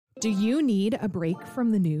Do you need a break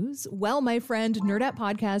from the news? Well, my friend, Nerdette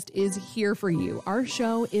Podcast is here for you. Our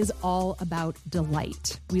show is all about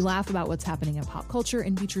delight. We laugh about what's happening in pop culture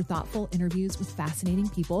and feature thoughtful interviews with fascinating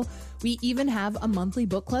people. We even have a monthly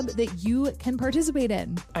book club that you can participate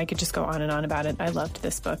in. I could just go on and on about it. I loved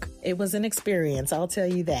this book. It was an experience, I'll tell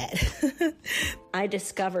you that. I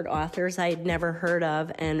discovered authors I had never heard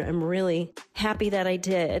of, and I'm really happy that I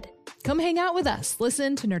did. Come hang out with us.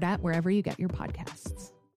 Listen to Nerdette wherever you get your podcasts.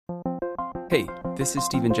 Hey, this is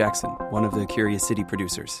Steven Jackson, one of the Curious City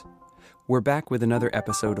producers. We're back with another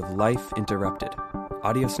episode of Life Interrupted,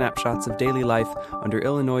 audio snapshots of daily life under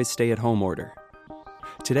Illinois' stay-at-home order.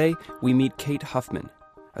 Today, we meet Kate Huffman,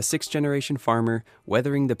 a sixth-generation farmer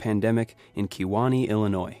weathering the pandemic in Kewanee,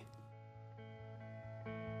 Illinois.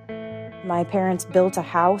 My parents built a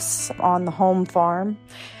house on the home farm,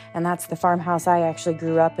 and that's the farmhouse I actually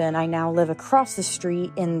grew up in. I now live across the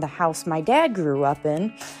street in the house my dad grew up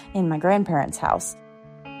in my grandparents' house.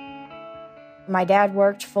 My dad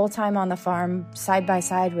worked full-time on the farm side by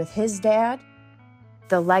side with his dad.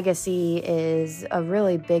 The legacy is a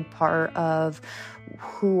really big part of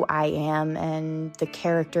who I am and the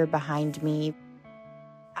character behind me.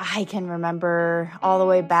 I can remember all the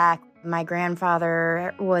way back, my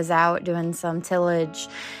grandfather was out doing some tillage,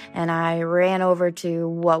 and I ran over to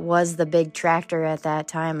what was the big tractor at that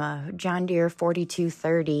time, a John Deere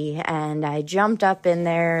 4230, and I jumped up in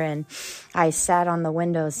there and I sat on the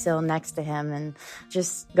windowsill next to him and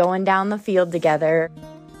just going down the field together.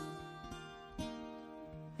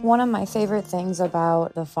 One of my favorite things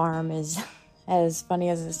about the farm is, as funny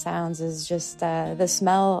as it sounds, is just the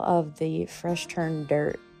smell of the fresh turned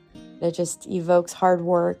dirt. It just evokes hard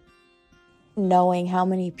work. Knowing how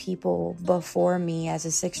many people before me as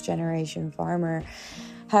a sixth-generation farmer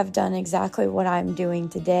have done exactly what I'm doing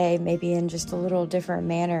today, maybe in just a little different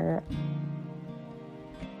manner.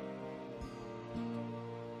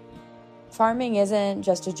 Farming isn't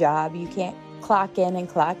just a job. You can't clock in and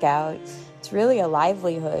clock out. It's really a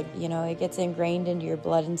livelihood. You know, it gets ingrained into your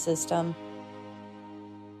blood and system.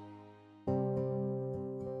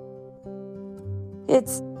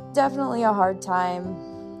 It's definitely a hard time.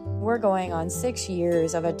 We're going on 6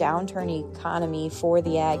 years of a downturn economy for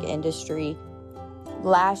the ag industry.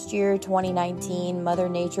 Last year, 2019, Mother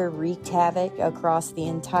Nature wreaked havoc across the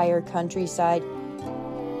entire countryside.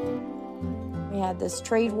 We had this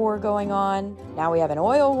trade war going on. Now we have an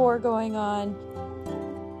oil war going on.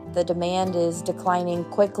 The demand is declining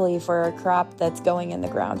quickly for a crop that's going in the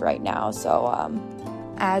ground right now. So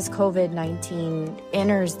as COVID-19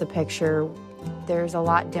 enters the picture, there's a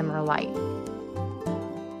lot dimmer light.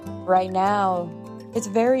 Right now, it's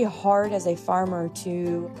very hard as a farmer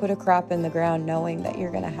to put a crop in the ground knowing that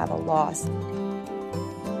you're going to have a loss.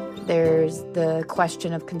 There's the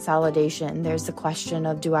question of consolidation. There's the question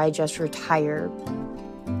of, do I just retire?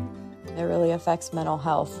 It really affects mental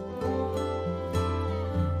health.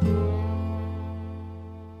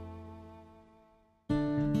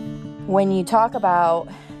 When you talk about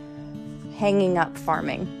hanging up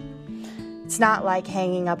farming, it's not like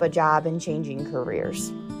hanging up a job and changing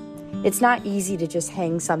careers. It's not easy to just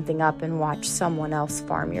hang something up and watch someone else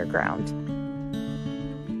farm your ground.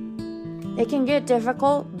 It can get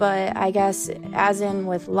difficult, but I guess as in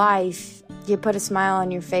with life, you put a smile on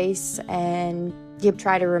your face and you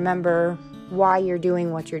try to remember why you're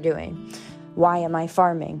doing what you're doing. Why am I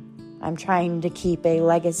farming? I'm trying to keep a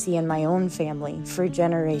legacy in my own family for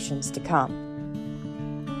generations to come.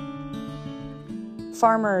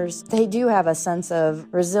 Farmers, they do have a sense of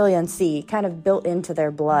resiliency kind of built into their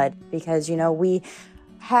blood because, you know, we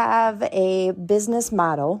have a business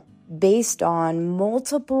model based on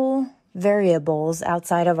multiple variables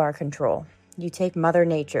outside of our control. You take Mother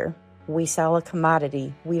Nature. We sell a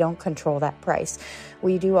commodity. We don't control that price.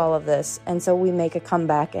 We do all of this, and so we make a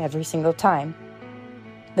comeback every single time.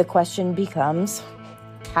 The question becomes,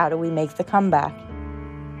 how do we make the comeback?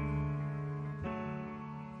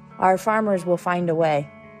 Our farmers will find a way.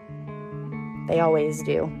 They always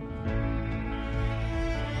do.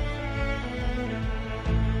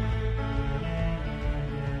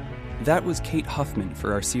 That was Kate Huffman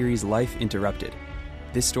for our series Life Interrupted.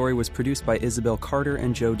 This story was produced by Isabel Carter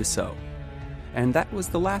and Joe Deso. And that was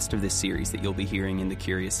the last of this series that you'll be hearing in the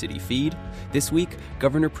Curious City feed. This week,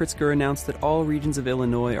 Governor Pritzker announced that all regions of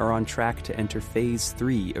Illinois are on track to enter Phase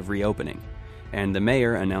 3 of reopening. And the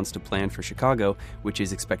mayor announced a plan for Chicago, which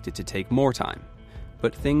is expected to take more time.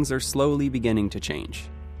 But things are slowly beginning to change.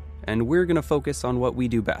 And we're going to focus on what we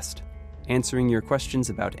do best, answering your questions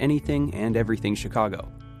about anything and everything Chicago.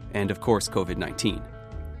 And of course, COVID-19.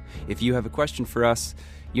 If you have a question for us,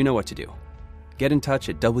 you know what to do. Get in touch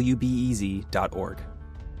at wbez.org.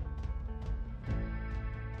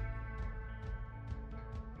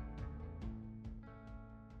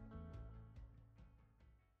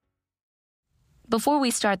 Before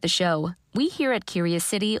we start the show, we here at Curious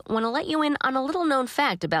City want to let you in on a little-known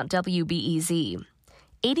fact about WBEZ.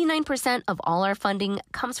 89% of all our funding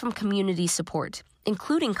comes from community support,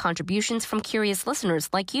 including contributions from curious listeners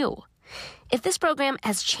like you. If this program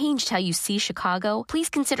has changed how you see Chicago, please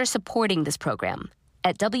consider supporting this program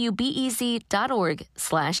at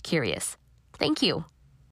wbez.org/curious. Thank you.